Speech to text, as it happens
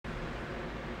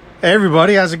Hey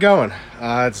everybody, how's it going?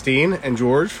 It's Dean and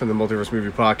George from the Multiverse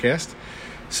Movie Podcast.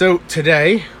 So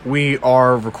today we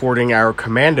are recording our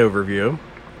Commando review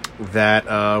that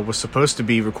was supposed to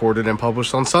be recorded and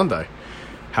published on Sunday.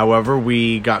 However,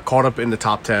 we got caught up in the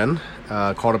top 10,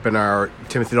 caught up in our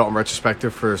Timothy Dalton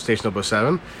retrospective for Station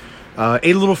 007,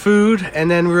 ate a little food, and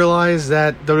then realized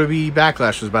that WWE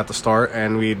Backlash was about to start,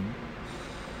 and we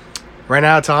ran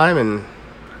out of time and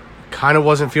kind of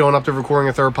wasn't feeling up to recording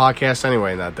a third podcast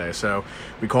anyway in that day. So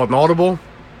we called an audible.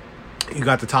 You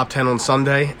got the top 10 on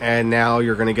Sunday, and now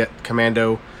you're going to get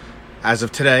Commando as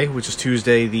of today, which is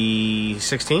Tuesday the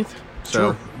 16th.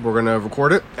 So we're going to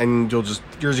record it, and yours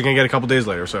are going to get a couple days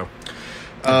later. So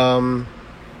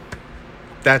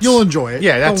that's you'll enjoy it.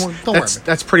 Yeah, don't worry.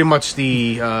 That's pretty much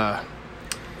the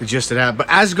gist of that. But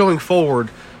as going forward,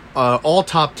 all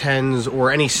top 10s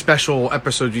or any special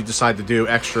episodes you decide to do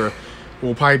extra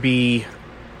will probably be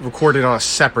recorded on a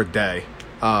separate day,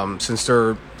 since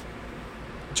they're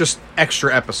just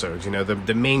extra episodes. You know,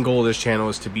 the main goal of this channel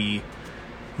is to be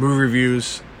movie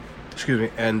reviews,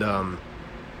 and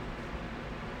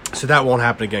so that won't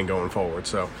happen again going forward.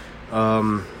 So,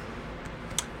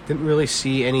 didn't really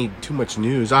see too much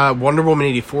news. Wonder Woman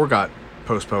 84 got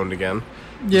postponed again.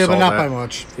 Yeah, but not by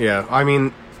much. Yeah, I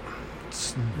mean,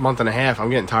 it's a month and a half. I'm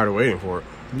getting tired of waiting for it.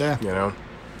 Yeah. You know?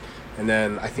 And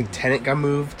then I think Tenet got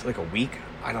moved like a week.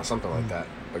 I know, something like that.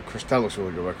 But that looks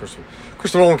really good.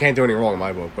 Crystal Nolan can't do anything wrong in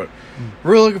my book. But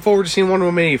really looking forward to seeing Wonder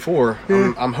Woman 84.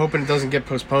 I'm hoping it doesn't get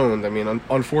postponed. I mean,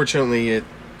 unfortunately,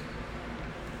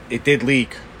 it did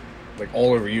leak like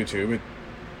all over YouTube. It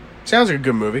sounds like a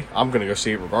good movie. I'm going to go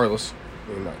see it regardless.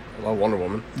 I mean, I love Wonder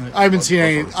Woman. I haven't seen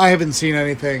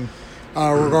anything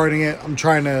regarding it. I'm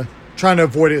trying to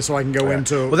avoid it so I can go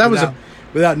into it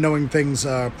without knowing things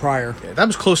prior. Yeah, that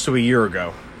was close to a year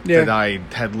ago that I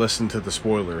had listened to the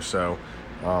spoilers. So,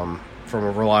 from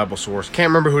a reliable source. Can't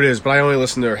remember who it is, but I only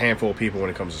listen to a handful of people when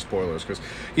it comes to spoilers, because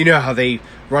you know how they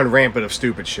run rampant of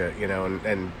stupid shit, you know,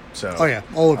 and so... Oh, yeah,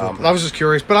 all over the place. I was just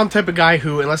curious, but I'm the type of guy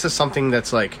who, unless it's something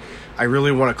that's like, I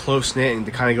really want to close-knit and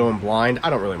to kind of go in blind, I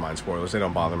don't really mind spoilers. They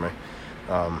don't bother me.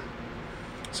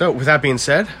 So, with that being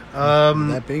said...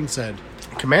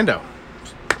 Commando.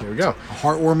 There we go. A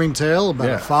heartwarming tale about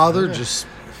a father just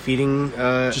feeding...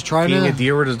 trying feeding to... a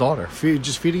deer with his daughter.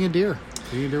 Just feeding a deer.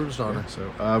 Feeding a deer with his daughter. Yeah,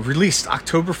 so, released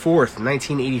October 4th,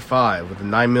 1985, with a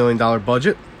 $9 million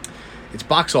budget. Its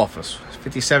box office,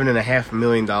 $57.5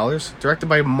 million. Directed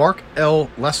by Mark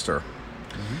L. Lester.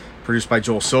 Produced by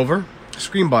Joel Silver.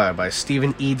 Screenplay by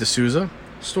Stephen E. D'Souza.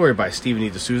 Story by Stephen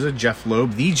E. D'Souza. Jeff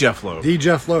Loeb. The Jeff Loeb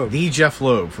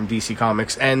from DC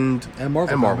Comics and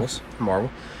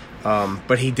Marvel.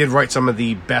 But he did write some of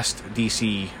the best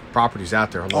DC properties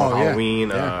out there. Halloween.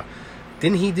 Yeah.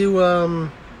 Didn't he do...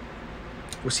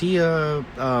 was he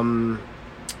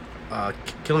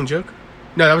Killing Joke?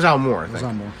 No, that was Alan Moore, I think.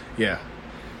 Alan Moore. Yeah.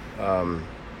 I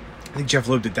think Jeff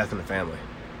Loeb did Death in the Family.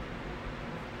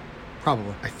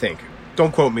 Probably. I think.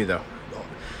 Don't quote me, though.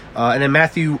 And then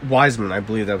Matthew Wiseman, I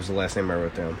believe that was the last name I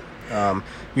wrote down.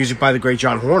 Music by the great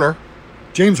James Horner,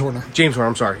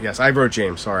 I'm sorry. Yes, I wrote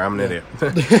James. Sorry, I'm an idiot.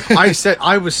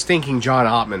 I was thinking John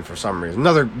Ottman for some reason.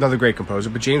 Another great composer,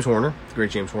 but James Horner, the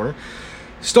great James Horner.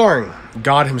 Starring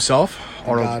God himself,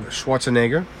 Arnold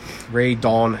Schwarzenegger, Ray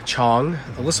Dawn Chong,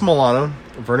 Alyssa Milano,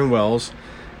 Vernon Wells,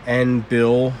 and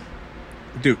Bill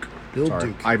Duke.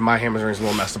 Duke. My hammer's a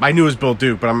little messed up. I knew it was Bill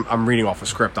Duke, but I'm reading off a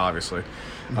script, obviously.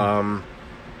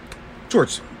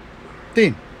 George.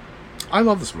 Dean. I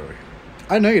love this movie.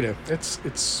 I know you do.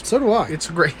 So do I. I don't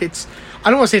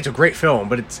want to say it's a great film,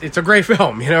 but it's a great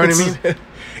film. You know what I mean?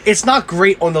 It's not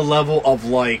great on the level of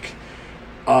like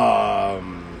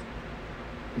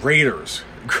Raiders,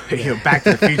 Back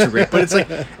to the Future great, but it's like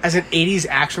as an 80s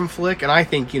action flick, and I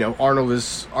think Arnold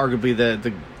is arguably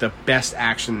the best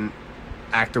action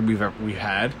actor we've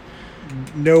had.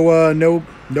 No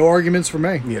arguments for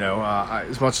me.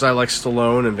 As much as I like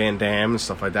Stallone and Van Damme and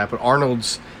stuff like that, but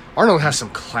Arnold has some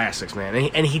classics, man,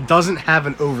 and he doesn't have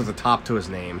an over the top to his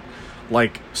name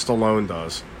like Stallone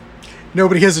does.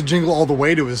 Nobody has a jingle all the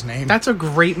way to his name. That's a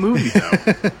great movie,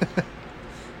 though.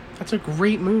 That's a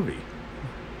great movie.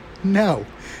 No.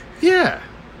 Yeah.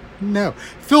 No.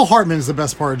 Phil Hartman's the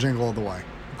best part of Jingle All the Way.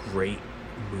 Great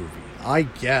movie. I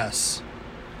guess.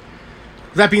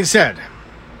 That being said,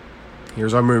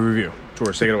 here's our movie review.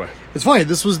 George, take it away. It's funny.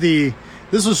 This was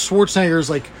Schwarzenegger's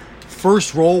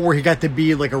first role where he got to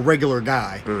be like a regular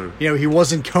guy. He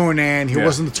wasn't Conan. He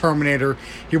wasn't the Terminator.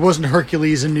 He wasn't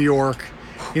Hercules in New York.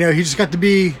 He just got to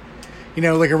be,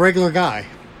 like a regular guy.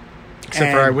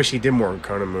 Except for I wish he did more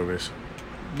Conan movies.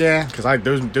 Yeah. Because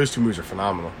those two movies are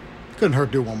phenomenal. Couldn't hurt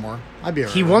to do one more. I'd be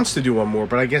alright. He wants to do one more,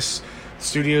 but I guess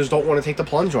studios don't want to take the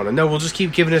plunge on it. No, we'll just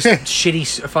keep giving us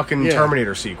shitty fucking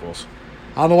Terminator sequels.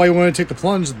 I don't know why you want to take the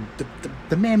plunge.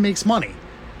 The man makes money.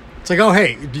 It's like, oh,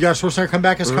 hey, do you got Schwarzenegger come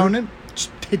back as Conan?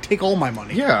 Just take all my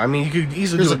money. Yeah, I mean, you could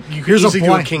easily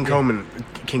do a King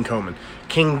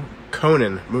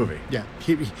Conan movie. Yeah,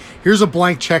 here's a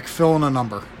blank check, fill in a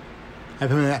number.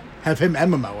 Have him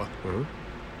MMO. Mm-hmm.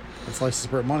 That's license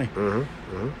plate money.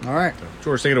 Mm-hmm. Mm-hmm. All right. So,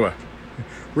 George, take it away.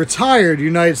 Retired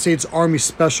United States Army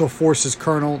Special Forces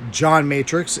Colonel John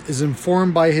Matrix is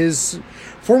informed by his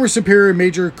former superior,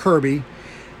 Major Kirby,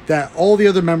 that all the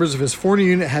other members of his former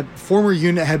unit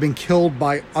had been killed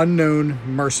by unknown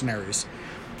mercenaries.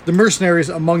 The mercenaries,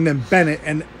 among them Bennett,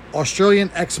 an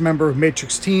Australian ex-member of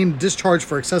Matrix team, discharged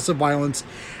for excessive violence,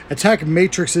 attack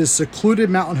Matrix's secluded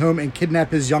mountain home and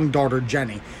kidnap his young daughter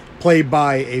Jenny, played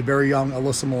by a very young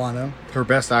Alyssa Milano. Her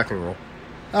best acting role.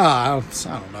 I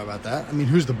don't know about that. I mean,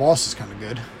 Who's the Boss is kind of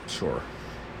good. Sure.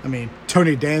 I mean,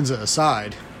 Tony Danza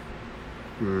aside.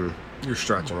 You're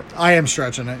stretching it. I am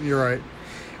stretching it. You're right.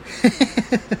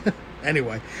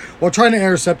 Anyway, while trying to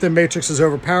intercept them, Matrix is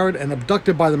overpowered and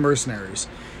abducted by the mercenaries.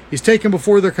 He's taken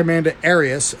before their commander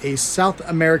Arius, a South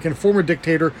American former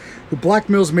dictator who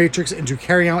blackmails Matrix into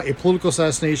carrying out a political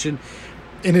assassination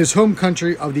in his home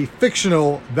country of the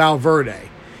fictional Valverde,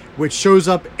 which shows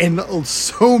up in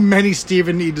so many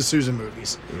Stephen E. D'Souza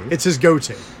movies. Mm-hmm. It's his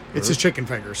go-to. It's his chicken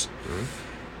fingers.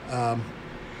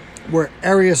 Mm-hmm. Where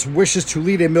Arius wishes to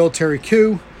lead a military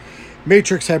coup.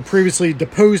 Matrix had previously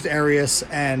deposed Arius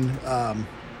and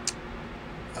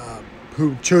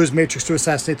who chose Matrix to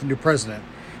assassinate the new president,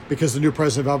 because the new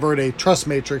president Valverde trusts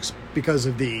Matrix because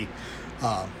of him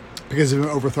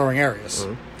overthrowing Arius.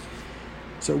 Mm-hmm.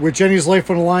 So with Jenny's life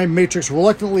on the line, Matrix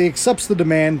reluctantly accepts the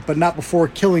demand, but not before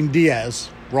killing Diaz.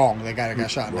 Wrong, that guy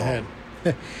got shot in the head.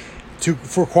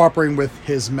 For cooperating with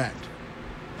his men.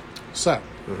 So,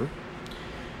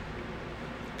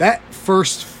 that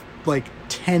first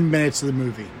 10 minutes of the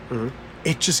movie,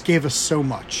 it just gave us so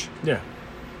much. Yeah.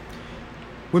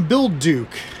 When Bill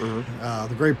Duke,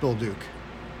 the great Bill Duke,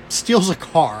 steals a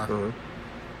car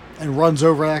and runs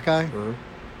over that guy,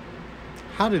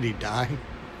 how did he die?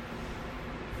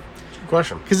 Good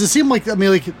question. Because it seemed like,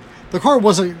 the car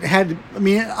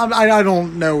I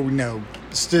don't know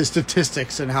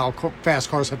statistics and how fast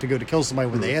cars have to go to kill somebody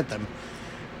when they hit them,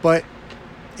 but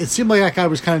it seemed like that guy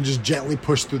was kind of just gently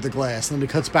pushed through the glass, and then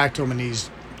it cuts back to him and he's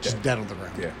just dead on the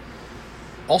ground. Yeah.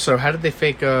 Also, how did they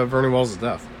fake Vernon Wells'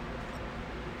 death?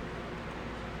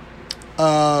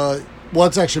 Well,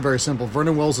 it's actually very simple.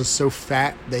 Vernon Wells is so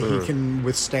fat that he can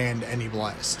withstand any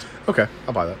blast. Okay,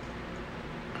 I'll buy that.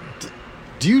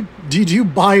 Do you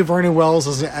buy Vernon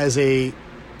Wells as a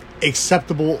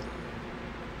acceptable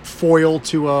foil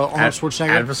to Arnold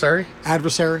Schwarzenegger?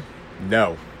 Adversary?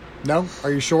 No. No?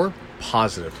 Are you sure?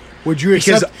 Positive. Would you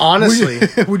accept? Because honestly,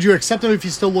 would you accept him if he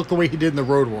still looked the way he did in The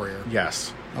Road Warrior?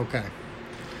 Yes. Okay.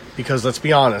 Because let's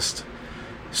be honest,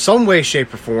 some way,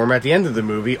 shape, or form, at the end of the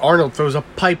movie, Arnold throws a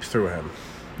pipe through him.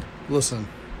 Listen,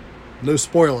 no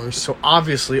spoilers. So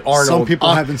obviously, Arnold. Some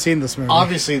people haven't seen this movie.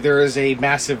 Obviously, there is a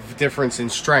massive difference in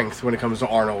strength when it comes to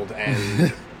Arnold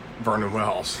and Vernon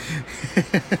Wells.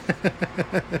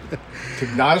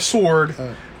 Not a sword,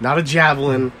 not a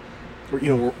javelin,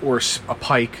 or a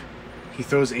pike. He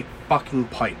throws a fucking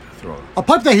pipe through him. A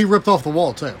pipe that he ripped off the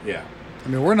wall too. Yeah.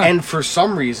 We're not. And for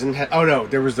some reason,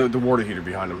 there was the water heater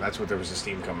behind him. That's what there was the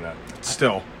steam coming out.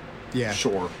 Still. Yeah.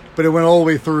 Sure. But it went all the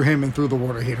way through him and through the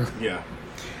water heater. Yeah.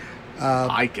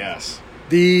 I guess.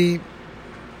 The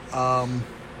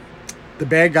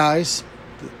bad guys,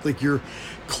 like your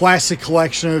classic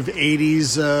collection of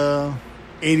 80s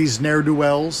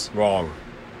ne'er-do-wells. Wrong.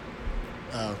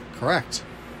 Correct.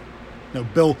 No,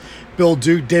 Bill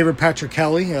Duke, David Patrick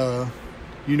Kelly.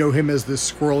 You know him as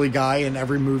this squirrely guy in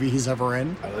every movie he's ever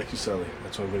in. I like you, Sully.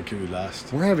 That's why I'm going to kill you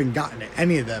last. We haven't gotten to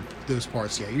any of those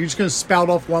parts yet. You're just going to spout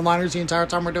off one-liners the entire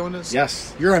time we're doing this?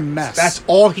 Yes. You're a mess. That's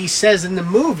all he says in the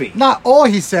movie. Not all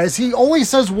he says. He only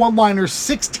says one-liners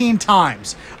 16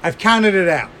 times. I've counted it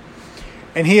out.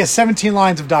 And he has 17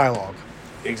 lines of dialogue.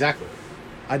 Exactly.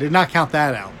 I did not count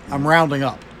that out. I'm rounding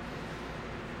up.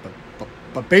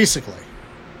 But basically.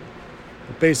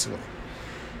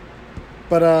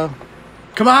 But,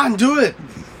 come on, do it.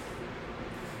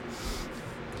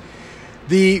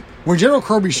 When General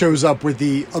Kirby shows up with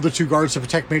the other two guards to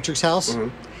protect Matrix House,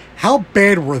 how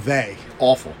bad were they?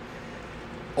 Awful.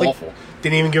 Awful.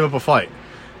 Didn't even give up a fight.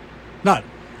 None.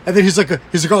 And then he's like,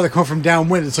 oh, they come from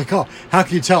downwind. It's like, oh, how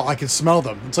can you tell? I can smell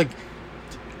them. It's like,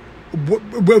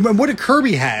 what did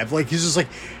Kirby have? Like, he's just like,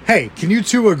 hey, can you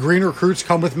two green recruits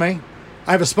come with me?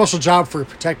 I have a special job for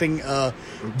protecting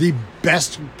the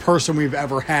best person we've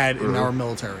ever had in our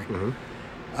military.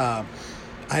 I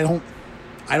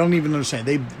don't even understand.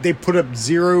 They put up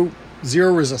zero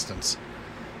resistance.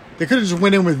 They could have just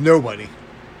went in with nobody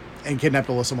and kidnapped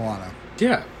Alyssa Milano.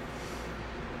 Yeah.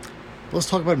 Let's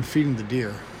talk about him feeding the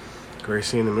deer. Great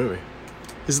scene in the movie.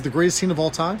 Is it the greatest scene of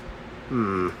all time?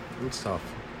 It's tough.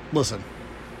 Listen.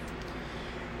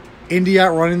 Indy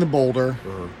outrunning the boulder.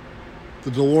 The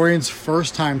DeLorean's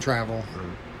first time travel.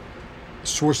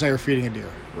 Schwarzenegger feeding a deer.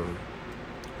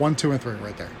 1, 2, and 3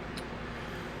 right there.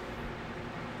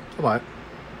 I'll buy it.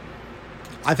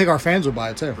 I think our fans would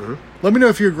buy it too. Let me know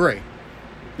if you agree.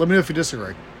 Let me know if you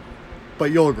disagree.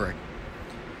 But you'll agree.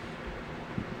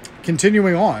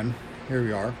 Continuing on, here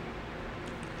we are.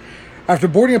 After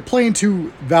boarding a plane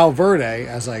to Valverde,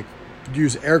 as I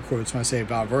use air quotes when I say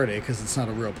Valverde because it's not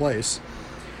a real place,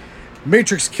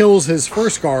 Matrix kills his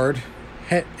first guard,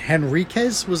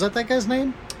 Henriquez. Was that guy's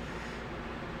name?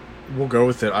 We'll go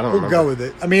with it. I don't remember. We'll go with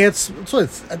it. I mean, it's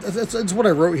what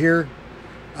I wrote here,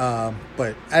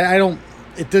 but I don't.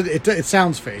 It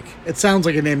sounds fake. It sounds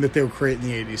like a name that they would create in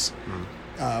the 80s.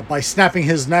 By snapping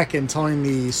his neck and telling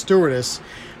the stewardess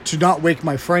to not wake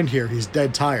my friend here. He's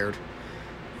dead tired.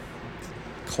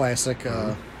 Classic.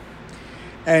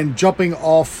 And jumping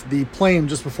off the plane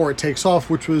just before it takes off,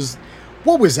 which was,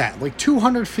 what was that? Like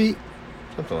 200 feet?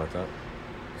 Something like that.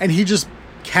 And he just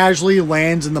casually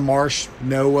lands in the marsh.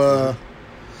 No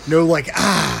like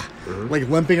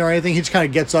limping or anything. He just kind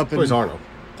of gets up and... Well, he's Arnold.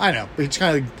 I know, but he just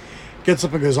kind of gets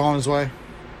up and goes on his way.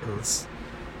 It's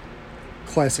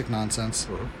classic nonsense.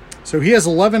 So he has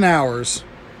 11 hours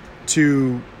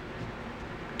to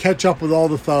catch up with all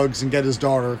the thugs and get his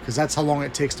daughter, because that's how long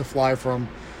it takes to fly from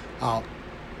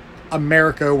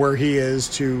America, where he is,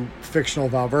 to fictional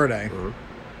Valverde.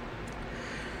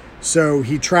 So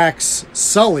he tracks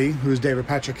Sully, who's David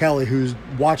Patrick Kelly, who's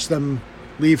watched them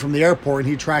leave from the airport,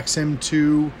 and he tracks him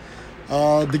to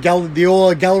the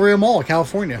old Galleria Mall,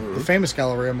 California, the famous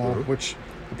Galleria Mall, which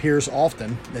appears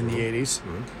often in the 80s,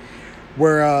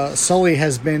 where Sully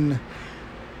has been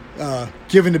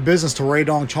given the business to Ray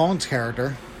Dong Chong's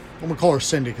character. I'm going to call her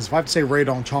Cindy, because if I have to say Ray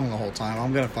Dong Chong the whole time,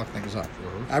 I'm going to fuck things up.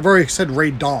 I've already said Ray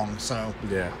Dong, so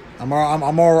yeah, I'm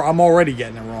already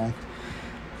getting it wrong.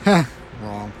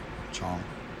 Wrong. Chong.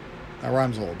 That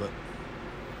rhymes a little bit.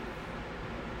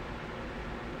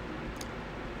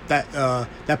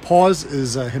 That pause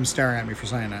is him staring at me for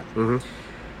saying that.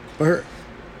 But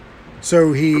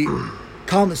so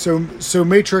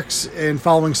Matrix, in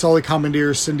following Sully,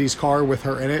 commandeers Cindy's car with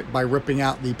her in it by ripping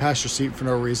out the passenger seat for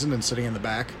no reason and sitting in the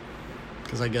back,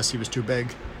 because I guess he was too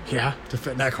big. Yeah, to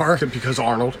fit in that car. Because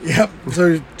Arnold. Yep.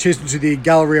 So chased him to the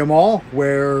Galleria Mall,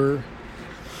 where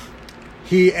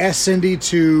he asked Cindy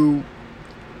to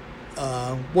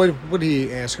what did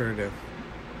he ask her to do?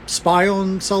 Spy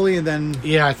on Sully, and then...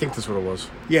 Yeah, I think that's what it was.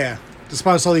 Yeah. To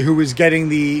spy on Sully, who was getting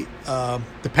the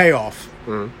payoff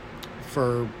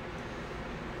for,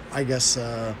 I guess,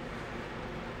 I'm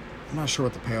not sure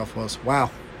what the payoff was.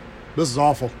 Wow. This is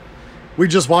awful. We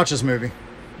just watched this movie.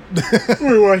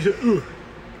 We watched it.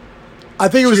 I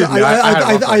think it was.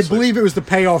 I believe it was the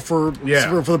payoff for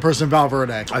the person in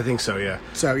Valverde. I think so. Yeah.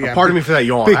 So yeah. Pardon me for that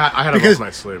yawn. I had a rough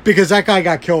night's sleep because that guy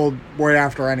got killed right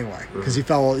after anyway. Because he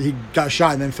got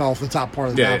shot and then fell off the top part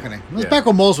of the balcony. It was back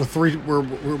when malls were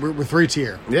three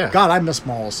tier. Yeah. God, I miss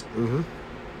malls.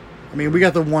 I mean, we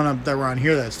got the one up that around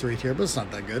here that's 3 tier, but it's not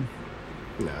that good.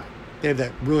 No. They have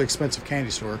that really expensive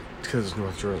candy store. Because it's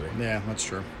North Jersey. Yeah, that's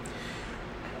true.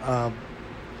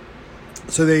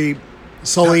 So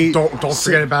Sully. Don't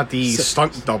forget about the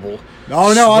stunt double.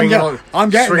 Oh no, I'm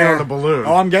getting there. On the balloon.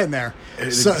 Oh, I'm getting there.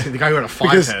 The guy who had a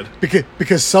 5 head.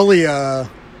 Because Sully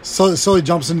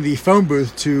jumps into the phone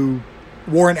booth to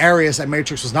warn Arias that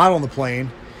Matrix was not on the plane.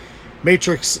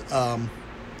 Matrix,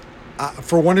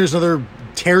 for one reason or another,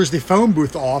 tears the phone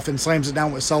booth off and slams it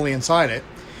down with Sully inside it.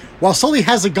 While Sully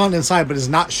has a gun inside, but is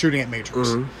not shooting at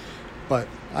Matrix. But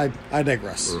I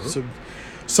digress. So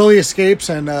Sully escapes,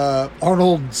 and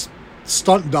Arnold's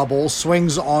stunt double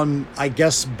swings on, I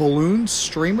guess, balloons,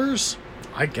 streamers.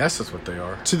 I guess that's what they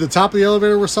are. To the top of the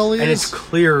elevator where Sully is. And it's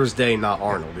clear as day, not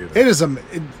Arnold either. It is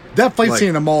that fight scene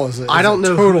in the mall is a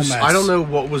total mess. I don't know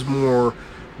what was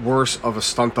worse of a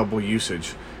stunt double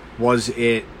usage. Was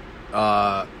it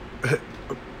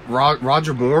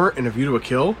Roger Moore in A View to a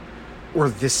Kill, or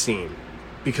this scene?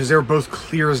 Because they were both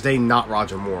clear as day, not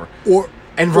Roger Moore.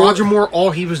 Roger Moore,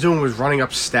 all he was doing was running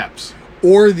up steps.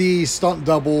 Or the stunt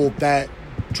double that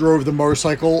drove the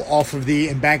motorcycle off of the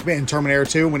embankment in Terminator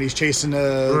 2 when he's chasing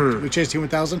we chased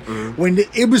T-1000. When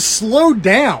it was slowed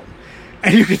down,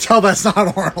 and you could tell that's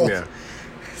not Arnold. Yeah.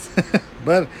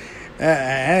 But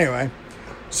anyway,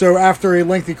 so after a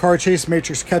lengthy car chase,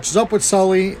 Matrix catches up with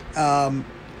Sully.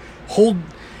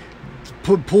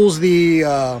 Pulls the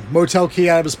motel key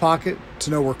out of his pocket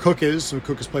to know where Cook is. So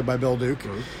Cook is played by Bill Duke.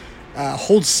 Mm-hmm.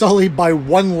 Holds Sully by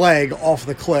one leg off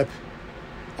the cliff,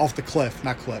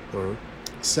 not clip. Mm-hmm.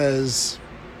 Says,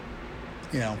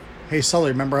 hey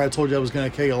Sully, remember how I told you I was going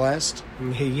to kill you last?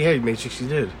 Hey, yeah, Matrix, you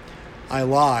did. I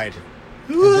lied.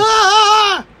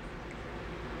 That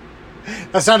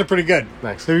sounded pretty good.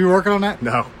 Thanks. Are you working on that?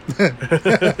 No.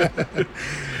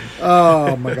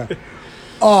 Oh my god.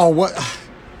 Oh, what?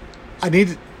 I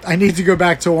need to go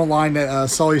back to one line that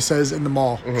Sully says in the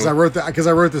mall because I wrote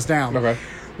this down. Okay.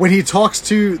 When he talks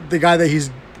to the guy that he's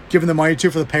giving the money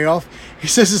to for the payoff, he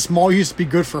says this mall used to be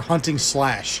good for hunting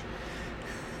slash,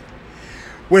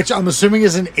 which I'm assuming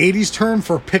is an '80s term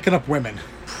for picking up women.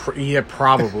 Yeah,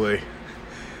 probably.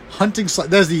 Hunting slash.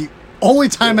 That's the only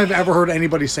time I've ever heard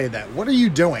anybody say that. What are you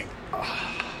doing?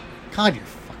 God, you're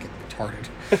fucking retarded.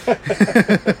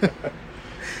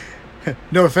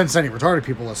 No offense to any retarded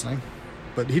people listening,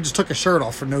 but he just took his shirt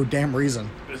off for no damn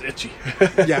reason. It was itchy.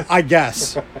 Yeah, I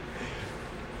guess.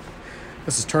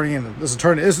 This is turning into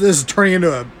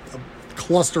a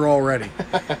cluster already.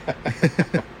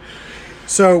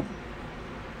 So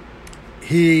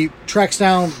he tracks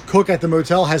down Cook at the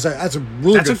motel. That's a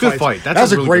good fight.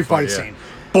 That's a great fight scene.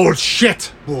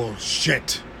 Bullshit.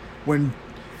 When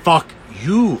fuck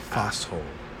you, asshole.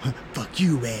 Fuck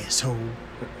you, asshole.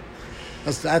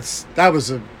 That was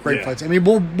a great fight scene. I mean,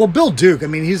 well, Bill Duke. I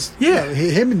mean,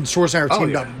 him and Schwarzenegger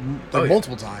teamed up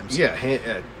multiple times.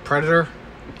 Yeah, Predator.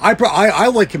 I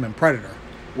like him in Predator.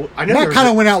 Well, that kind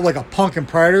of went out like a punk in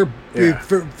Predator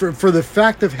for the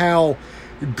fact of how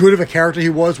good of a character he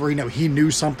was, where he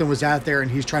knew something was out there and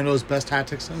he's trying to do his best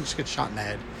tactics and just get shot in the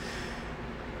head.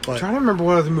 But I'm trying to remember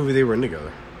what other movie they were in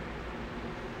together.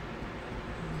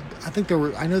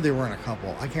 I know they were in a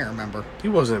couple. I can't remember. He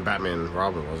wasn't in Batman and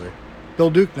Robin, was he? Bill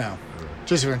Duke, no.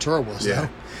 Jesse Ventura was, though.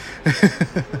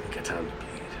 Good time to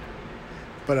bleed.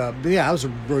 But yeah, I was a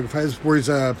really good fight. Where he's,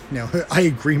 I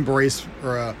ate Green Berets,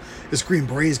 or this Green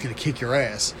Beret is going to kick your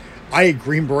ass. I ate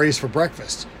Green Berets for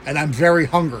breakfast, and I'm very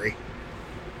hungry.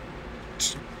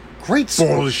 Just great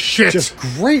bullshit. Just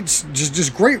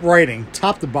great writing,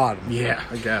 top to bottom. Yeah,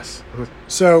 I guess.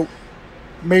 So,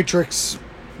 Matrix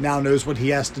now knows what he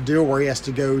has to do, where he has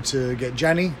to go to get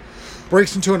Jenny.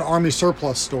 Breaks into an army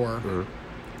surplus store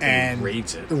and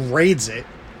raids it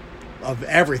of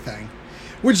everything.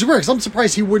 Which is weird, because I'm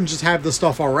surprised he wouldn't just have the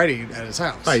stuff already at his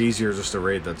house. Probably easier just to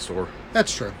raid that store.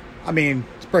 That's true. I mean,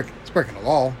 it's breaking the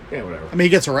law. Yeah, whatever. I mean, he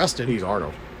gets arrested. He's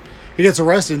Arnold. He gets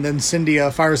arrested, and then Cindy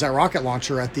fires that rocket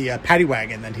launcher at the paddy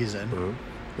wagon that he's in. Mm-hmm.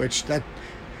 Which, that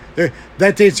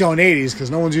dates the old 80s,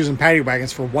 because no one's using paddy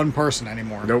wagons for one person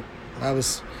anymore. Nope. That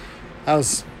was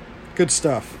good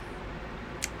stuff.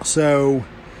 So,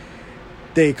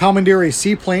 they commandeer a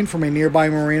seaplane from a nearby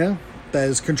marina that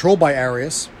is controlled by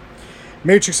Arius.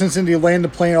 Matrix and Cindy land the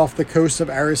plane off the coast of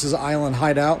Arius' island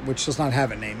hideout, which does not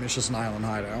have a name. It's just an island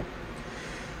hideout.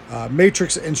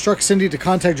 Matrix instructs Cindy to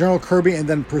contact General Kirby and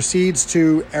then proceeds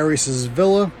to Arius'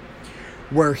 villa,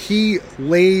 where he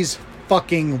lays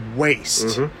fucking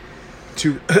waste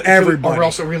to everybody. We're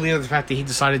also really into the fact that he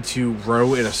decided to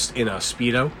row in a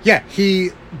Speedo. Yeah,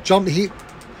 he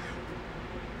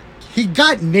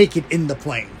got naked in the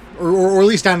plane, or at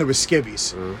least down to his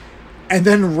skivvies, and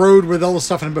then rode with all the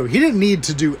stuff in the boat. He didn't need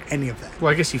to do any of that.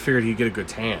 Well, I guess he figured he'd get a good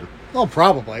tan. Well,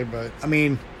 probably, but I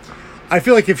mean, I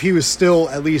feel like if he was still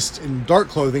at least in dark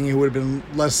clothing, he would have been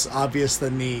less obvious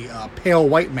than the pale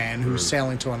white man who's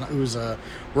who's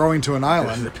rowing to an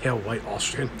island. The pale white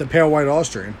Austrian. The pale white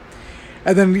Austrian.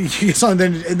 And then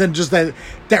and then just that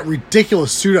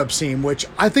ridiculous suit up scene, which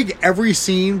I think every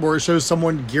scene where it shows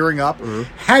someone gearing up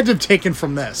had to have taken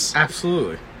from this.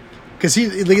 Absolutely, because he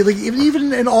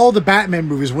even in all the Batman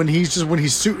movies when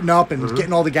he's suiting up and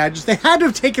getting all the gadgets, they had to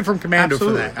have taken from Commando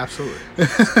for that. Absolutely,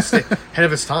 ahead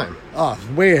of its time. Oh,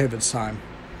 way ahead of its time.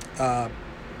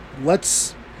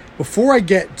 Before I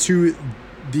get to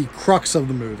the crux of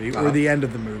the movie or the end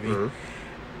of the movie,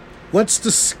 let's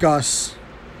discuss.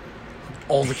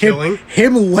 All the killing?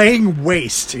 Him laying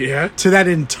waste to that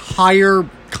entire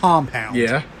compound.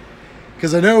 Yeah.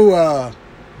 Because I know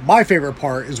my favorite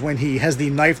part is when he has the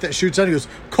knife that shoots out. He goes,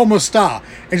 "Como esta?"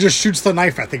 and just shoots the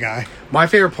knife at the guy. My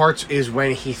favorite part is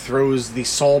when he throws the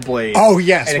saw blade. Oh,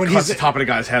 yes. And it cuts the top of the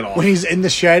guy's head off. When he's in the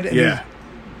shed. And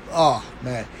oh,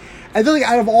 man. I think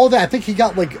out of all that, I think he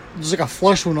got there's a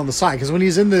flesh wound on the side. Because when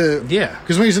he's in the... Yeah.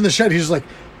 Because when he's in the shed, he's just like,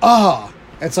 ah.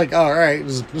 It's like, all right,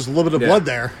 there's a little bit of blood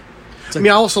there. I mean,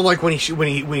 I also like when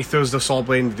he throws the saw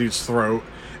blade in the dude's throat,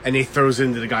 and he throws it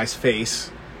into the guy's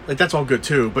face. Like, that's all good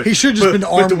too, but he should have just been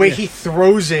armed. But the way he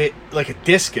throws it like a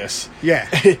discus, yeah,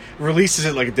 releases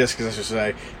it like a discus, I should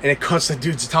say, and it cuts the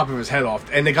dude's top of his head off,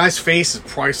 and the guy's face is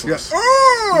priceless. Yeah.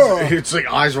 Oh! It's like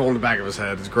eyes roll in the back of his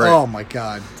head. It's great. Oh my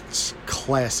god, it's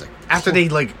classic. After they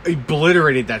like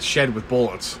obliterated that shed with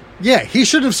bullets. Yeah, he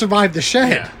should have survived the shed.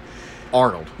 Yeah.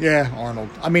 Arnold. Yeah, Arnold.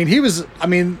 I mean,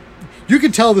 you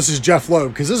can tell this is Jeff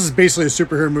Loeb because this is basically a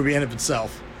superhero movie in of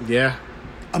itself. Yeah.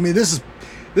 I mean, this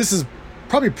is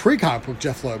probably pre-comic book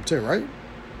Jeff Loeb too, right?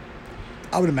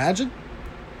 I would imagine.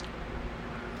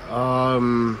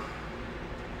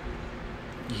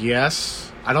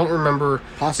 Yes. I don't remember.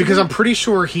 Possibly? Because I'm pretty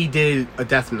sure he did A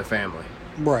Death in the Family.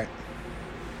 Right.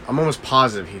 I'm almost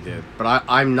positive he did, but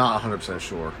I'm not 100%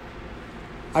 sure.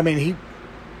 I mean,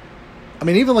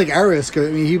 even like Arius,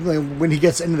 when he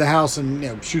gets into the house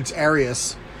and shoots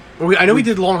Arius. Well, I know he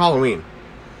did Long Halloween.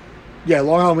 Yeah,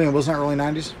 Long Halloween wasn't that early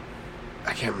 90s?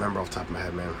 I can't remember off the top of my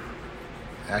head, man.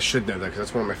 I should know that because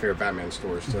that's one of my favorite Batman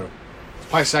stories too.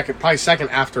 Probably second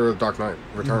after Dark Knight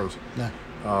Returns. Yeah.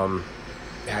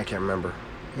 Yeah, I can't remember.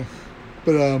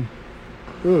 But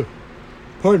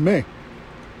pardon me.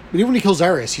 But even when he kills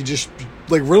Arius, he just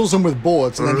like riddles him with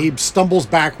bullets, and then he stumbles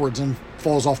backwards and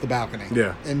falls off the balcony.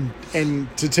 Yeah. And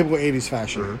to typical 80s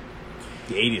fashion.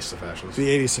 The 80s of fashions. The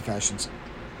 80s of fashions.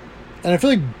 And I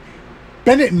feel like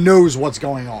Bennett knows what's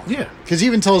going on. Yeah. Because he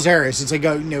even tells Arius, it's like,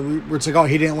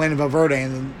 he didn't land in Valverde,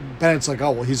 and then Bennett's like,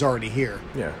 oh, well, he's already here.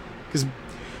 Yeah. Because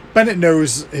Bennett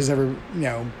knows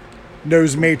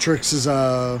knows Matrix's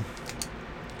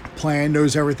plan,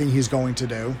 knows everything he's going to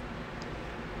do.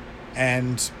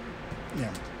 And,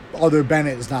 although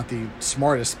Bennett is not the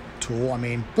smartest tool, I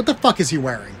mean, what the fuck is he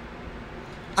wearing?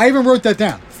 I even wrote that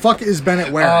down. Fuck is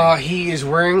Bennett wearing? He is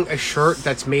wearing a shirt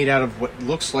that's made out of what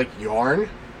looks like yarn,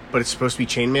 but it's supposed to be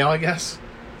chainmail, I guess.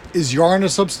 Is yarn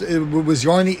was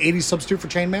yarn the 80s substitute for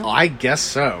chainmail? I guess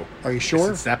so. Are you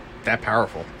sure? It's that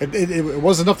powerful. It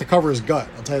wasn't enough to cover his gut,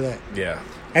 I'll tell you that. Yeah.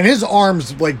 And his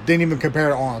arms didn't even compare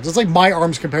to Arnold's. It's like my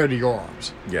arms compared to your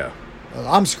arms. Yeah.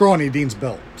 I'm scrawny, Dean's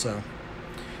built, so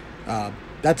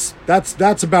that's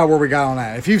about where we got on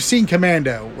that. If you've seen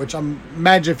Commando, which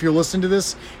imagine if you're listening to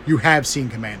this, you have seen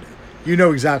Commando. You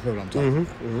know exactly what I'm talking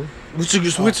about. Mm-hmm. Which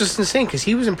is insane because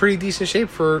he was in pretty decent shape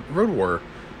for Road Warrior.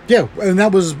 Yeah, and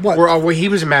that was what? He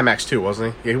was in Mad Max 2,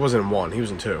 wasn't he? Yeah, he wasn't in 1. He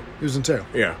was in 2. He was in 2.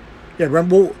 Yeah. Yeah,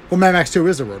 well, Mad Max 2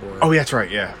 is a Road Warrior. Oh, yeah, that's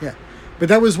right, yeah. Yeah. But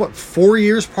that was, 4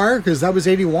 years prior? Because that was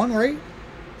 81, right?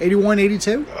 81,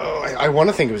 82? Oh, I want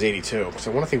to think it was 82, because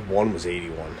I want to think 1 was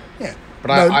 81. Yeah.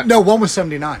 But no, 1 was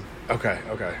 79. Okay.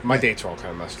 My dates are all kind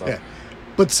of messed up. Yeah.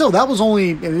 But still, that was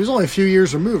only a few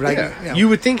years removed. Yeah. You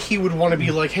would think he would want to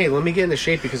be like, hey, let me get into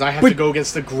shape because I have to go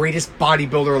against the greatest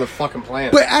bodybuilder on the fucking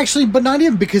planet. But not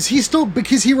even, because he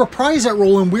reprised that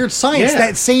role in Weird Science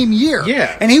that same year.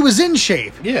 Yeah. And he was in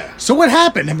shape. Yeah. So what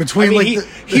happened in between?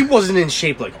 He wasn't in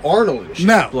shape like Arnold in shape.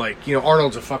 No. Like,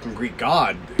 Arnold's a fucking Greek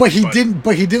god. But he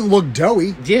didn't look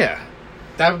doughy. Yeah.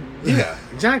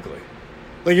 Exactly.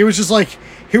 Like, it was just like,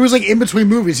 he was like in between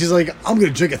movies. He's like, I'm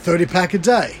going to drink a 30-pack a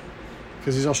day.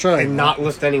 Because he's Australian. And not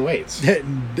lift any weights.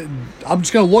 I'm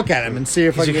just going to look at him and see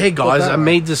if he's like, hey guys, I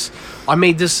made this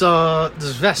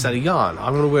vest out of yarn.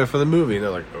 I'm going to wear it for the movie. And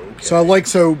they're like, okay.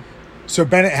 So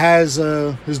Bennett has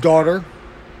his daughter,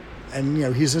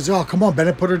 and he says, oh, come on,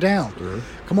 Bennett, put her down. Mm-hmm.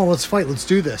 Come on, let's fight. Let's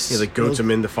do this. He goads him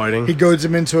into fighting. He goads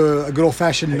him into a good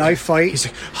old-fashioned knife fight. He's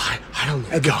like, I don't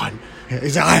need a gun.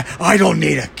 He's like, I don't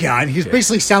need a gun. He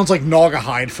basically sounds like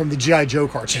Naugahyde from the G.I. Joe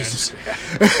cartoons.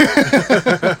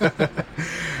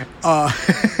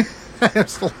 I'm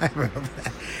still laughing over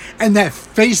that. And that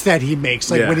face that he makes,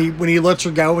 when he lets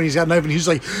her go and he's got a knife and he's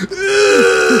like,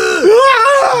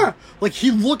 like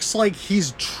he looks like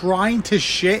he's trying to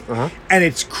shit and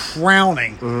it's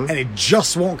crowning and it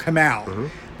just won't come out.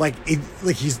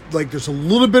 He's like there's a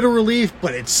little bit of relief,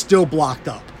 but it's still blocked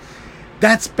up.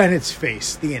 That's Bennett's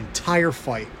face the entire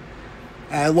fight.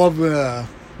 I love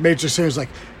Major Singer's like,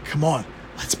 come on,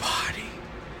 let's party.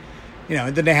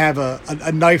 And then they have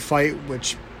a knife fight,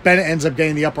 which Bennett ends up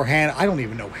getting the upper hand. I don't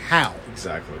even know how.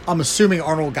 Exactly. I'm assuming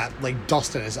Arnold got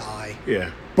dust in his eye. Yeah.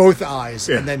 Both eyes,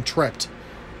 and then tripped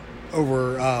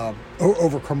over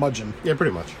Curmudgeon. Yeah,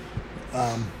 pretty much.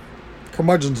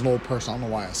 Curmudgeon's an old person. I don't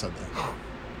know why I said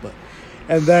that.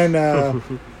 And then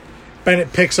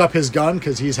Bennett picks up his gun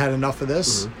because he's had enough of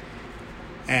this.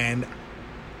 And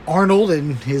Arnold,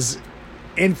 in his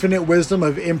infinite wisdom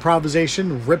of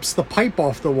improvisation, rips the pipe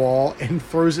off the wall and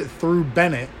throws it through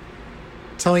Bennett,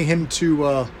 telling him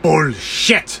to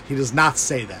bullshit. He does not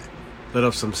say that. Let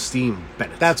off some steam,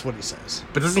 Bennett. That's what he says.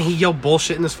 But doesn't he yell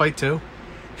bullshit in this fight too?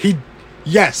 He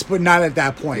Yes, but not at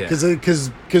that point because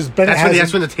Bennett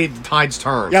that's when the tides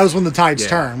turn. Yeah, that was when the tides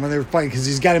turn when they were fighting because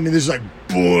he's got him in this like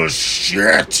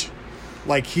bullshit.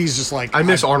 Like he's just like I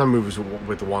miss Arnold movies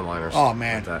with the one-liners. Oh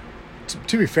man, like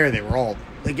to be fair, they were all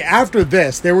like after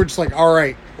this they were just like, all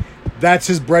right, that's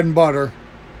his bread and butter.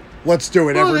 Let's do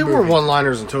it. Well, they were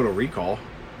one-liners in Total Recall.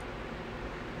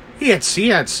 He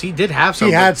did have some.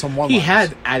 He had some one-liners. He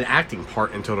had an acting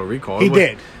part in Total Recall. He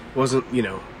did. Wasn't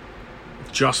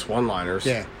just one-liners.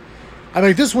 Yeah. I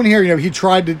mean, this one here, he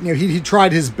tried to, he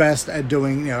tried his best at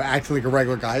doing, acting like a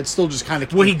regular guy. It's still just kind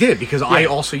of. Well, he did because I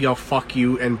also yell "fuck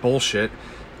you" and bullshit,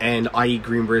 and I eat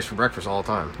green berets for breakfast all the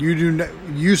time.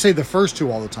 You say the first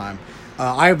two all the time.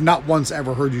 I have not once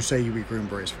ever heard you say you eat green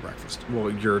berets for breakfast.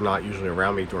 Well, you're not usually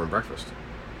around me during breakfast.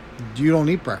 You don't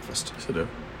eat breakfast. Yes, I do.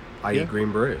 I eat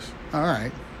green berets. All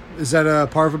right. Is that a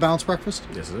part of a balanced breakfast?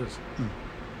 Yes, it is.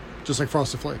 Just like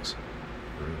Frosted Flakes.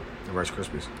 And Rice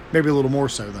Krispies. Maybe a little more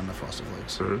so than the Frosted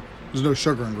Flakes. Mm-hmm. There's no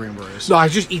sugar in green berets. No, I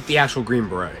just eat the actual green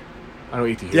beret. I don't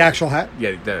eat the actual hat?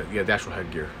 Yeah, the actual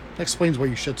headgear. That explains why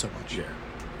you shit so much. Yeah.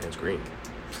 And it's green.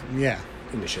 Yeah.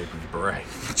 In the shape of a beret.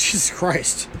 Jesus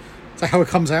Christ. Is that how it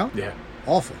comes out? Yeah.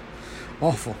 Awful.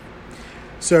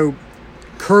 So,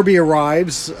 Kirby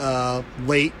arrives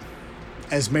late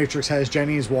as Matrix has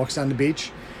Jenny as walks down the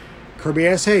beach. Kirby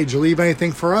asks, hey, did you leave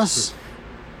anything for us?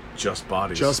 Just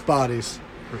bodies. Just bodies.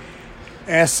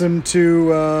 Asks him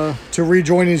to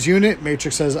rejoin his unit.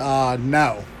 Matrix says,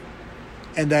 no.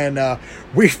 And then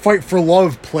We Fight for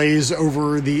Love plays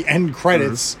over the end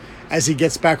credits as he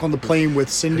gets back on the plane with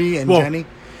Cindy and Jenny.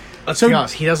 Let's be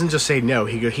honest. He doesn't just say no.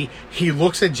 He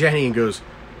looks at Jenny and goes,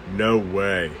 no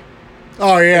way.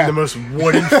 Oh, yeah. In the most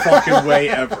wooden fucking way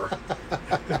ever.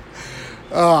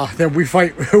 Then We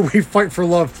Fight for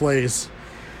Love plays.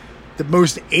 The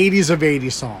most 80s of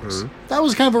 80s songs. That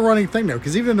was kind of a running thing, though,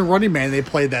 because even in the Running Man, they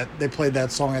played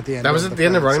that song at the end. That was at the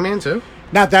end of Running Man, too?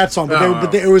 Not that song,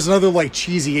 but it was another like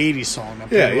cheesy 80s song that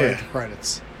played right at the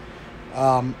credits.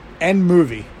 And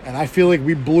movie. And I feel like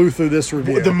we blew through this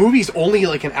review. The movie's only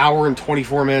like an hour and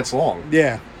 24 minutes long.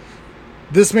 Yeah.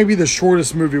 This may be the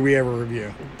shortest movie we ever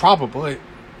review. Probably.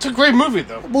 It's a great movie,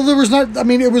 though. Well, there was not...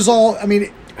 it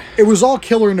was all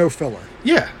killer, no filler.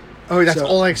 Yeah. Oh, that's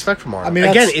all I expect from Arnold.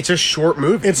 Again, it's a short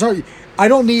movie. It's not... I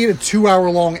don't need a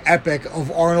 2-hour-long epic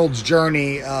of Arnold's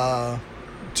journey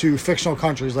to fictional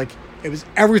countries. Like,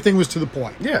 everything was to the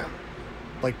point. Yeah.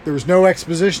 Like, there was no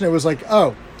exposition. It was like,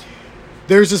 oh,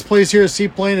 there's this place here, a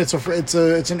seaplane. It's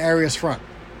an Arias front.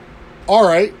 All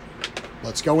right,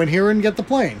 let's go in here and get the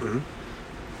plane.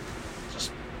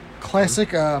 Just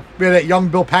classic. We had that young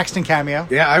Bill Paxton cameo.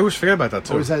 Yeah, I always forget about that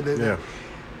too. Yeah.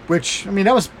 Which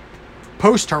that was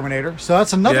post Terminator. So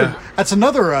that's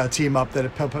another team up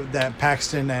that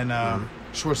Paxton and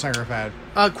Schwarzenegger have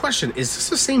had. Question: is this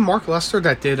the same Mark Lester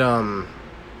that did? No,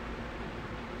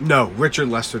 Richard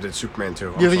Lester did Superman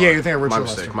 2. You're thinking of Richard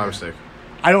Lester. My mistake.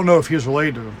 I don't know if he was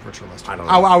related to Richard Lester. I don't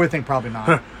know. I would think probably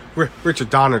not.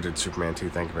 Richard Donner did Superman 2.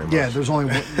 Thank you very much. Yeah, there's only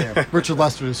one. Yeah, Richard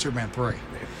Lester did Superman 3.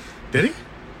 Did he?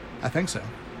 I think so.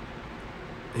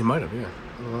 He might have. Yeah.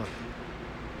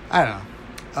 I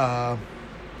don't know.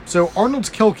 So Arnold's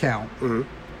kill count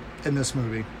in this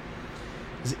movie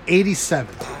is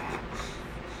 87.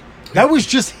 That was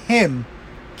just him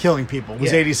killing people.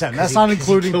 Was 87. That's not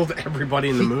including. He killed everybody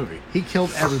in the movie. He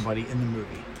killed everybody in the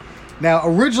movie. Now,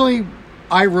 originally,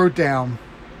 I wrote down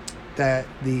that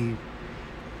it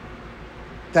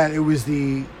was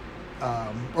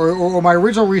or my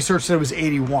original research said it was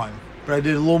 81, but I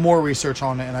did a little more research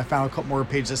on it, and I found a couple more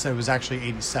pages that said it was actually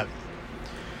 87.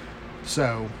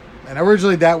 So, and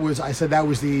originally I said that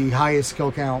was the highest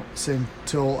kill count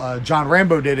until John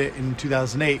Rambo did it in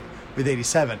 2008 with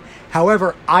 87.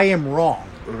 However, I am wrong,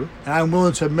 and I'm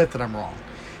willing to admit that I'm wrong,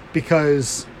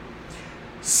 because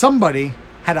somebody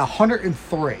had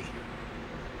 103.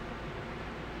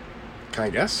 Can I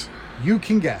guess? You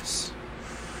can guess.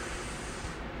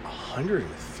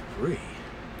 103?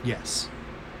 Yes.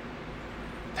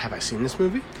 Have I seen this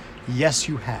movie? Yes,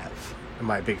 you have. Am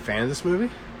I a big fan of this movie?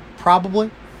 Probably.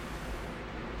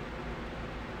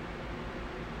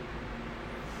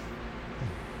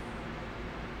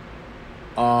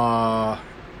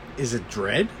 Is it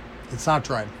Dread? It's not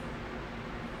Dread.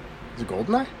 Is it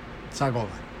Goldeneye? It's not Goldeneye.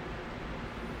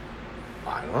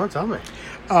 I don't know. Tell me.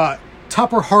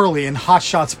 Topper Harley in Hot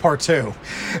Shots Part 2.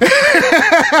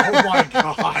 Oh my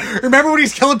god. Remember when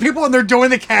he's killing people and they're doing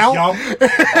the count? Yup.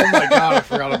 Oh my god, I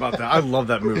forgot about that. I love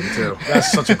that movie too.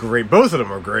 That's such a great... Both of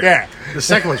them are great. Yeah. The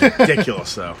second one's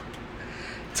ridiculous though.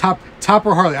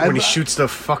 Topper Harley. When he shoots the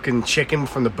fucking chicken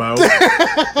from the bow.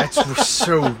 That's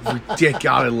so ridiculous.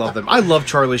 I love them. I love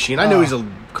Charlie Sheen. I know he's a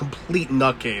complete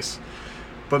nutcase.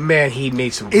 But man, he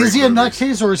made some. Great Is he a movies.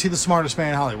 nutcase or is he the smartest man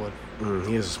in Hollywood?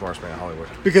 He is the smartest man in Hollywood.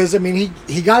 Because I mean,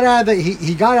 he got out of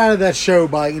he got out of that show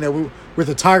by with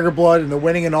the tiger blood and the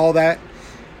winning and all that,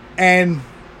 and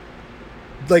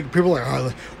like people are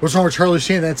like, oh, what's wrong with Charlie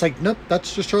Sheen? And it's like, nope,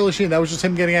 that's just Charlie Sheen. That was just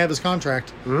him getting out of his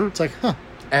contract. Mm-hmm. It's like, huh.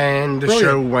 And the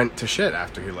show went to shit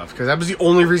after he left because that was the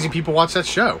only reason people watched that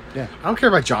show. Yeah, I don't care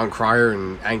about John Cryer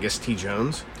and Angus T.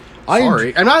 Jones.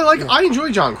 Sorry, I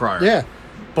enjoy John Cryer. Yeah,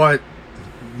 but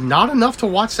not enough to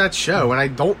watch that show. And I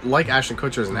don't like Ashton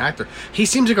Kutcher as an actor. He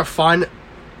seems like a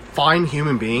fine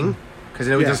human being because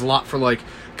I know he does a lot for like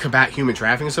combat human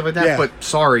trafficking and stuff like that. Yeah. But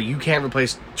sorry, you can't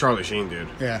replace Charlie Sheen, dude.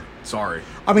 Yeah, sorry.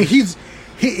 I mean, he's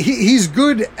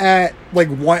good at like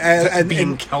one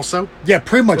being Kelso. Yeah,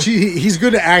 pretty much. He's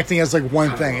good at acting as like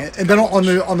one thing, and then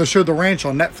on the show The Ranch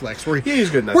on Netflix, where he's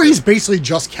good. Where he's basically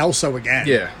just Kelso again.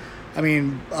 Yeah. I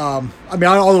mean,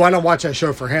 although I don't watch that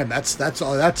show for him, that's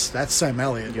Sam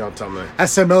Elliott. You don't tell me.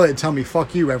 That's Sam Elliott tell me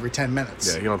fuck you every 10 minutes.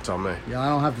 Yeah, you don't tell me. Yeah, I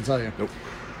don't have to tell you. Nope.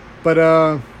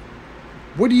 But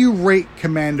what do you rate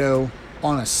Commando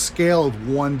on a scale of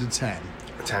 1 to 10?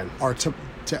 10. Or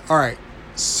all right,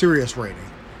 serious rating,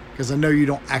 because I know you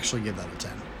don't actually give that a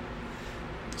 10.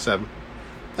 7.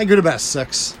 I give it about a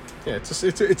 6. Yeah,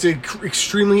 it's a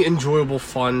extremely enjoyable,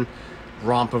 fun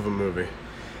romp of a movie.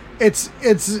 It's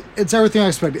everything I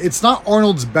expected. It's not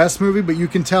Arnold's best movie, but you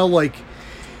can tell, like,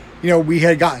 we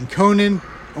had gotten Conan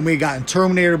and we had gotten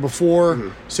Terminator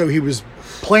before, so he was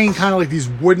playing kind of like these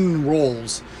wooden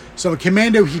roles. So in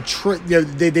Commando,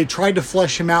 they tried to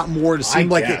flesh him out more to seem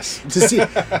to see.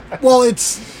 Well,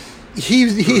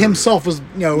 he himself was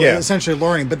essentially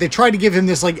learning, but they tried to give him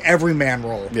this like everyman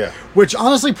role. Yeah, which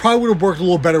honestly probably would have worked a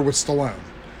little better with Stallone,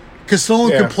 because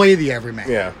Stallone could play the everyman.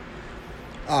 Yeah.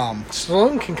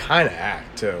 Stallone can kind of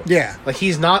act too. Yeah, like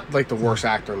he's not like the worst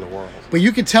actor in the world. But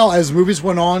you could tell as movies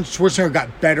went on, Schwarzenegger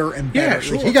got better and better. Yeah,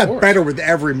 sure, he got better with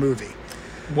every movie.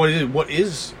 What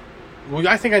is? Well,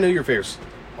 I think I know your favorite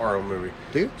Arnold movie.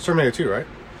 Do you? Terminator 2, right?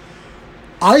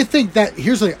 I think that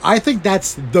I think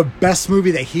that's the best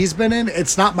movie that he's been in.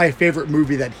 It's not my favorite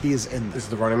movie that he's in. Is it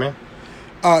The Running Man?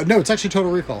 No, it's actually Total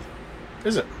Recall.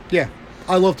 Is it? Yeah,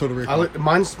 I love Total Recall.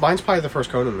 Mine's probably the first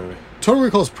Conan movie. Total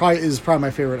Recall is probably my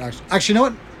favorite. Actually, you know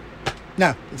what?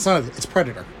 No, it's not. It's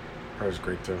Predator. Predator's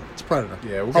great too. It's Predator.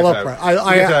 Yeah, we'll get to that.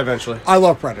 We'll get to that eventually. I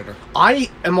love Predator. I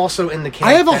am also in the camp.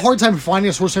 I have a hard time finding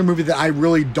a Schwarzenegger movie that I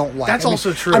really don't like. That's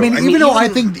also true. I mean, even though I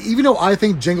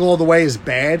think Jingle All the Way is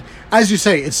bad, as you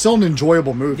say, it's still an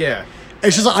enjoyable movie. Yeah,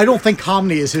 it's just I don't think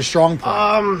comedy is his strong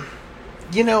point.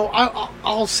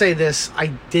 I'll say this: I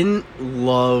didn't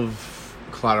love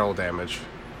Collateral Damage.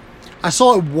 I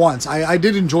saw it once. I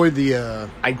did enjoy the.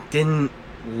 I didn't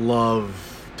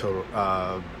love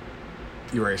Total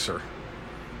Eraser.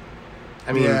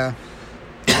 I mean, yeah.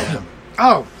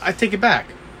 Oh, I take it back.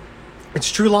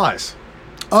 It's True Lies.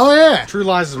 Oh yeah, True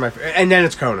Lies is my and then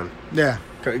it's Conan. Yeah,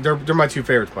 they're my two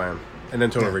favorites by him, and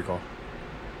then Total Recall.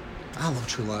 I love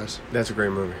True Lies. That's a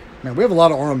great movie. Man, we have a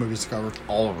lot of Arnold movies to cover.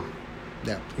 All of them.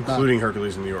 Yeah, including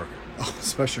Hercules in New York. Oh,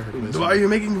 especially Hercules. Why are you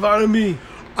making fun of me?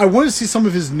 I want to see some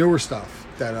of his newer stuff.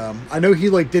 That I know he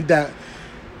did that.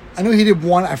 I know he did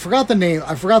one. I forgot the name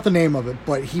of it,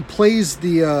 but he plays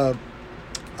the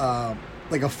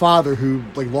like a father who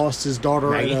like lost his daughter.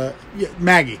 Maggie.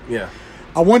 Maggie. Yeah.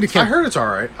 I wanted to catch. I heard it's all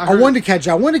right. I wanted to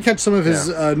catch some of his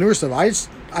newer stuff.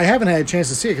 I haven't had a chance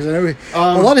to see it because I know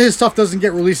a lot of his stuff doesn't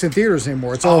get released in theaters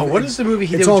anymore. It's all. What is the movie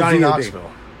he did with Johnny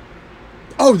Knoxville?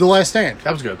 Oh, The Last Stand.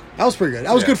 That was good. That was pretty good.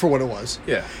 That was good for what it was.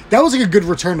 Yeah. That was like a good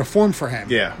return to form for him.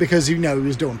 Yeah. Because, he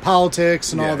was doing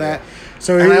politics and all that. Yeah.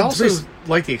 So and I also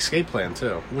like The Escape Plan,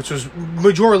 too, which was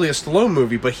majorly a Stallone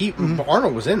movie, but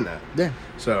Arnold was in that. Yeah.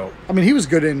 So. I mean, he was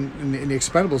good in The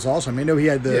Expendables also. I mean, I know he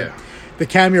had the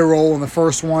cameo role in the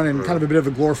first one and kind of a bit of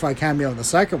a glorified cameo in the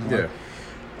second one.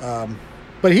 Yeah.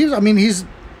 But he's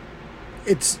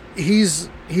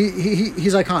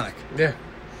iconic. Yeah.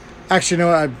 Actually,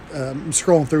 I'm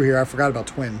scrolling through here. I forgot about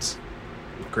Twins.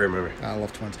 Great movie. I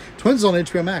love Twins. Twins is on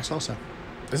HBO Max also.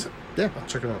 Is it? Yeah. I'll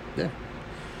check it out. Yeah.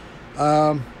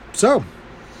 So,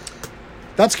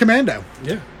 that's Commando.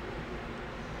 Yeah.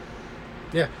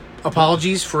 Yeah.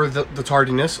 Apologies for the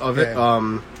tardiness of it.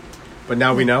 But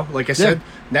now we know. Like I said,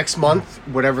 next month,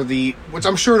 which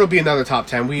I'm sure it'll be another top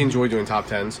 10. We enjoy doing top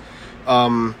 10s.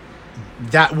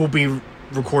 That will be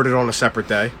recorded on a separate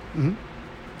day. Mm-hmm.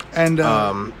 And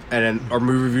then our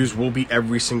movie reviews will be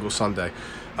every single Sunday.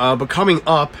 But coming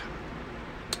up,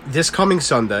 this coming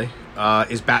Sunday,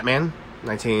 is Batman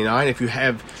 1989. If you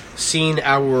have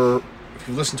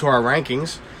listened to our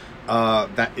rankings,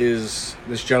 That is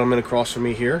this gentleman across from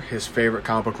me here, his favorite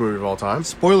comic book movie of all time.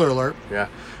 Spoiler alert. Yeah.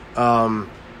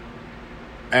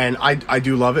 And I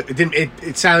do love it.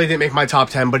 It sadly didn't make my top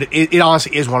 10, but it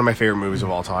honestly is one of my favorite movies of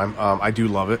all time. I do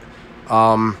love it.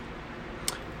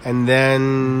 And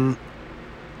then,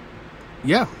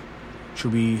 yeah,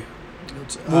 should we?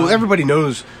 Well, everybody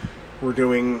knows we're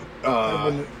doing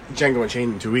Django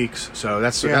Unchained in 2 weeks, so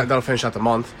that'll finish out the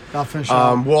month. That'll finish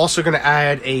out. We're also going to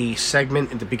add a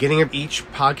segment at the beginning of each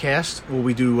podcast where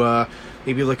we do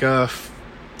maybe like a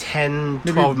 10,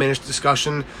 12 minutes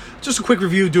discussion. Just a quick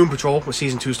review of Doom Patrol when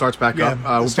Season 2 starts back up.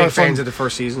 We're big fans of the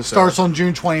first season. So. Starts on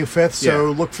June 25th,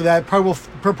 so look for that.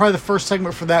 Probably the first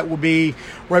segment for that will be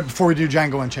right before we do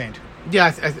Django Unchained. Yeah,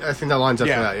 I think that lines up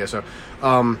for that. Yeah, so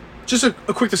just a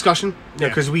quick discussion,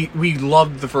 because we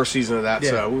loved the first season of that,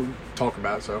 so we'll talk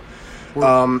about it. So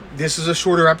this is a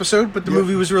shorter episode, but the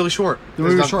movie was really short.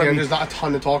 There's not a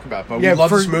ton to talk about, but we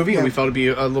love this movie, and we felt it'd be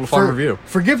a little fun review.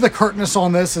 Forgive the curtness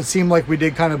on this. It seemed like we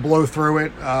did kind of blow through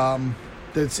it.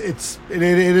 It is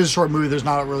a short movie. There's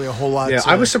not really a whole lot. Yeah,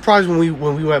 I was surprised when we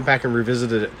went back and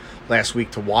revisited it last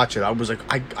week to watch it. I was like,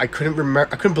 I couldn't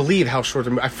remember. I couldn't believe how short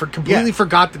the movie. I completely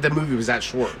forgot that the movie was that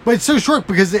short. But it's so short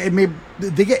because the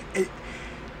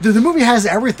movie has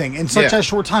everything in such a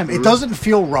short time. It doesn't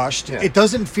feel rushed. Yeah. It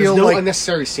doesn't feel There's no like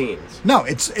unnecessary scenes. No,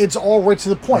 it's all right to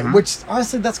the point. Which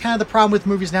honestly, that's kind of the problem with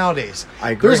movies nowadays.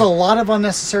 I agree. There's a lot of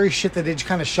unnecessary shit that they just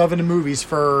kind of shove into movies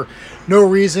for no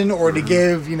reason, or to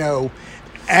give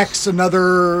X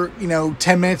another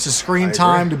 10 minutes of screen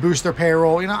time to boost their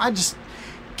payroll. I just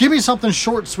give me something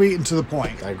short, sweet, and to the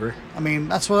point. I agree. I mean,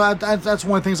 that's one of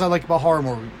the things I like about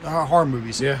horror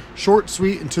movies. Yeah, short,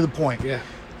 sweet, and to the point. Yeah.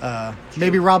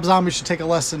 Maybe Rob Zombie should take a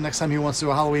lesson next time he wants to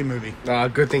do a Halloween movie.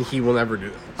 Good thing he will never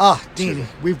do that. Dean,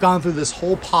 we've gone through this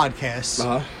whole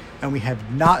podcast, and we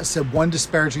have not said one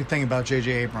disparaging thing about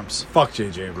J.J. Abrams. Fuck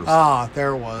J.J. Abrams.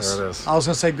 There it was. There it is. I was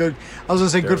gonna say good.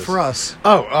 Good for us.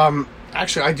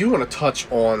 Actually, I do want to touch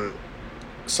on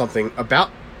something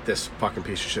about this fucking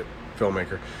piece of shit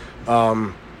filmmaker.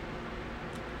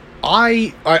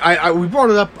 We brought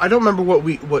it up. I don't remember what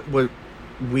week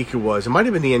it was. It might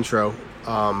have been the intro.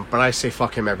 But I say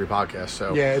fuck him every podcast.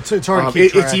 So yeah, it's hard to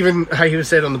keep track. It's even how he would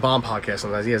say it on the Bond podcast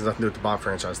sometimes. He has nothing to do with the Bond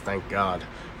franchise. Thank God.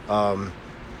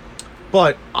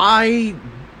 But I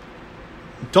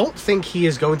don't think he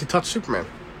is going to touch Superman.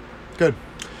 Good.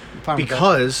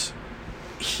 Because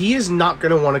he is not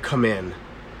going to want to come in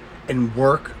and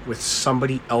work with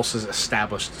somebody else's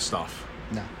established stuff.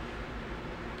 No.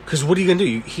 Because what are you going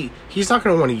to do? He's not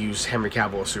going to want to use Henry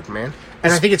Cavill as Superman.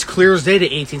 And I think it's clear as day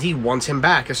that AT&T wants him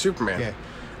back as Superman. Yeah.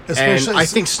 And I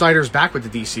think Snyder's back with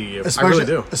the DCU. I really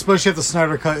do. Especially if the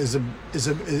Snyder Cut is a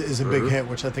big hit,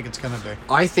 which I think it's going to be.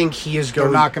 I think he is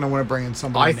going... They're not going to want to bring in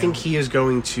somebody I think he is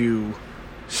going to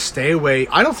stay away.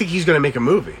 I don't think he's going to make a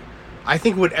movie. I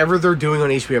think whatever they're doing on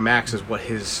HBO Max is what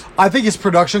his... I think his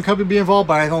production company be involved,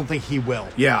 but I don't think he will.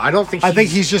 Yeah, I don't think I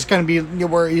think he's just going to be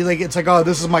where it's like, oh,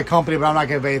 this is my company, but I'm not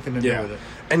going to have anything to do with it.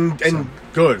 And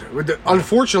good.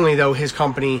 Unfortunately, though, his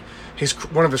company,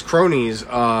 one of his cronies,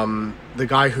 the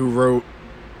guy who wrote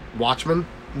Watchmen,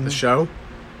 the show,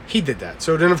 he did that.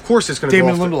 So then, of course, it's going to go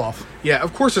off... Damon Lindelof. Yeah,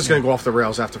 of course it's going to go off the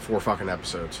rails after 4 fucking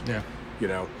episodes. Yeah.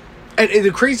 And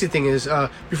the crazy thing is,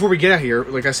 before we get out here,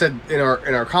 like I said in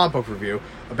our comic book review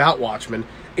about Watchmen,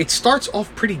 it starts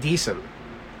off pretty decent,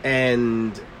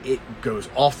 and it goes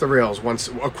off the rails. Once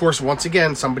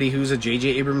again, somebody who's a J.J.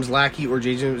 Abrams lackey or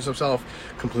J.J. Abrams himself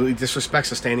completely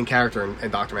disrespects a standing character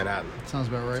in Dr. Manhattan. Sounds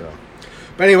about right. So.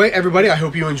 But anyway, everybody, I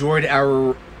hope you enjoyed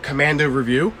our Commando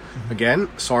review. Again,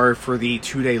 sorry for the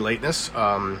 2-day lateness.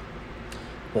 Won't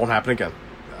happen again.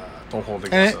 Don't hold it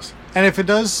against us. And if it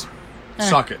does...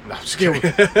 Suck it. No, I'm just kidding.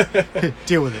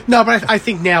 Deal with it. No, but I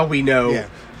think now we know. Yeah.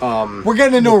 We're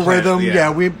getting into a rhythm.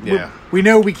 We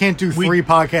know we can't do 3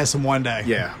 podcasts in one day.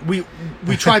 Yeah. We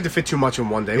tried to fit too much in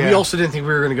one day. Yeah. We also didn't think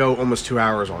we were going to go almost 2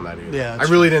 hours on that either. Yeah, I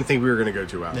really didn't think we were going to go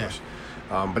 2 hours.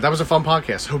 Yeah. But that was a fun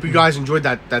podcast. Hope you guys enjoyed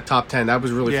that top 10. That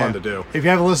was really fun to do. If you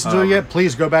haven't listened to it yet,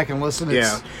 please go back and listen.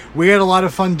 We had a lot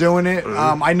of fun doing it.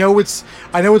 I know it's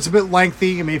a bit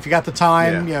lengthy. I mean, if you got the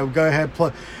time, go ahead,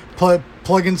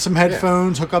 plug in some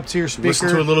headphones, hook up to your speaker, listen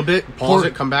to it a little bit, pause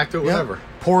it, come back to it, whatever.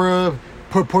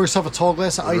 Pour yourself a tall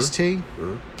glass of iced tea,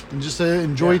 and just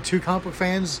enjoy 2 comic book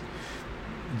fans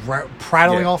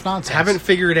prattling off nonsense. Haven't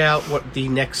figured out what the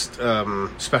next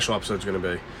special episode is going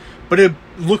to be, but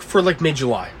look for like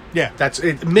mid-July. Yeah, that's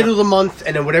it, middle of the month,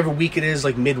 and then whatever week it is,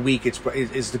 like midweek,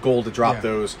 is the goal to drop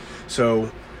those.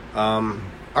 So, all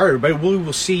right, everybody, we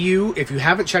will see you. If you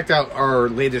haven't checked out our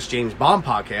latest James Bond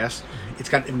podcast, It's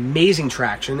got amazing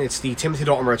traction. It's the Timothy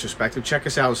Dalton retrospective. Check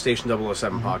us out on Station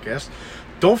 007 podcast.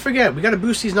 Don't forget, we got to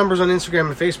boost these numbers on Instagram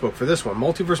and Facebook for this one,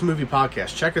 Multiverse Movie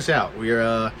Podcast. Check us out.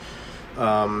 We're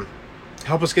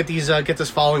help us get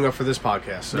this following up for this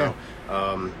podcast. So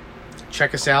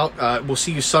check us out. We'll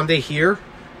see you Sunday here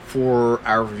for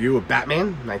our review of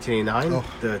Batman 1989,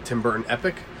 the Tim Burton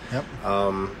epic. Yep.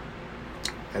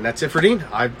 And that's it for Dean.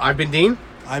 I've been Dean.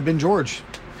 I've been George.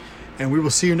 And we will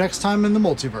see you next time in the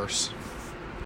multiverse.